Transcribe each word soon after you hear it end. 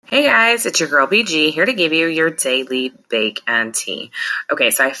Hey guys, it's your girl BG here to give you your daily bake and tea. Okay,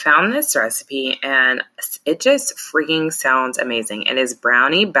 so I found this recipe and it just freaking sounds amazing. It is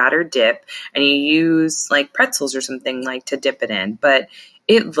brownie batter dip and you use like pretzels or something like to dip it in, but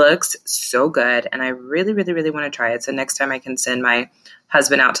it looks so good and I really want to try it. So next time I can send my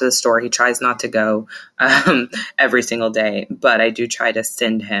husband out to the store. He tries not to go every single day, but I do try to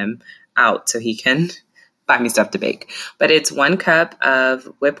send him out so he can buy me stuff to bake. But it's 1 cup of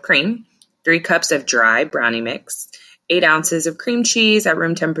whipped cream, 3 cups of dry brownie mix, 8 ounces of cream cheese at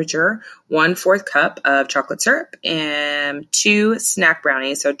room temperature, 1/4 cup of chocolate syrup, and 2 snack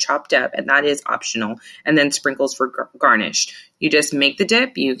brownies, so chopped up, and that is optional, and then sprinkles for garnish. You just make the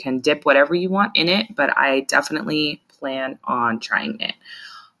dip. You can dip whatever you want in it, but I definitely plan on trying it.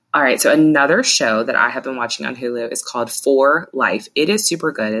 All right, so another show that I have been watching on Hulu is called For Life. It is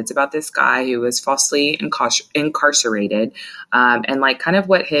super good. It's about this guy who was falsely incarcerated and like kind of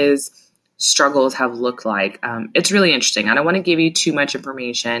what his struggles have looked like. It's really interesting. I don't want to give you too much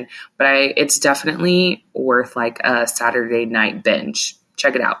information, but it's definitely worth like a Saturday night binge.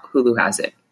 Check it out. Hulu has it.